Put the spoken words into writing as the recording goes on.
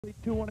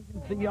2-1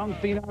 against the young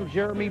phenom,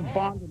 Jeremy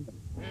Bonderman.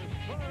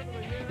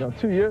 You know,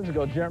 2 years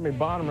ago, Jeremy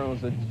Bonderman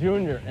was a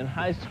junior in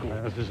high school.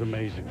 This is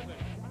amazing.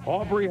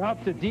 Aubrey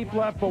Huff to deep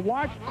left, but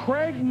watch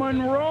Craig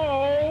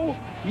Monroe.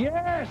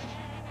 Yes!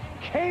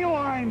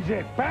 K-lines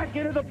it back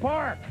into the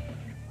park.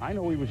 I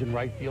know he was in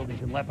right field,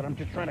 he's in left, but I'm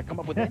just trying to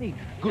come up with any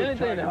good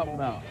anything to help him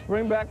out.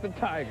 Bring back the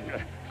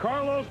Tiger.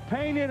 Carlos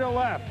Pena to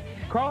left.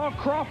 Carl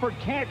Crawford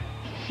can't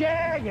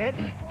shag it,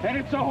 and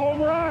it's a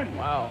home run.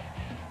 Wow.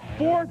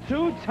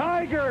 4-2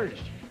 Tigers.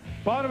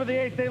 Bottom of the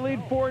 8th, they lead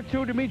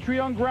 4-2. Dimitri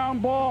Young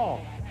ground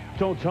ball.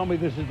 Don't tell me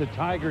this is the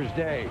Tigers'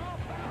 day.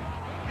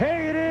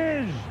 Hey, it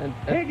is. And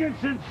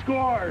Higginson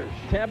scores.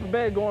 Tampa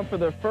Bay going for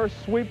their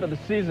first sweep of the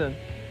season.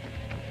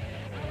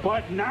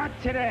 But not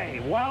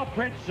today. Wild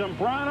pitch,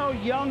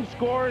 Zambrano, Young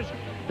scores.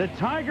 The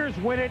Tigers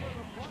win it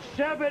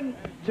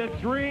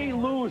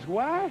 7-3, lose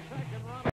what?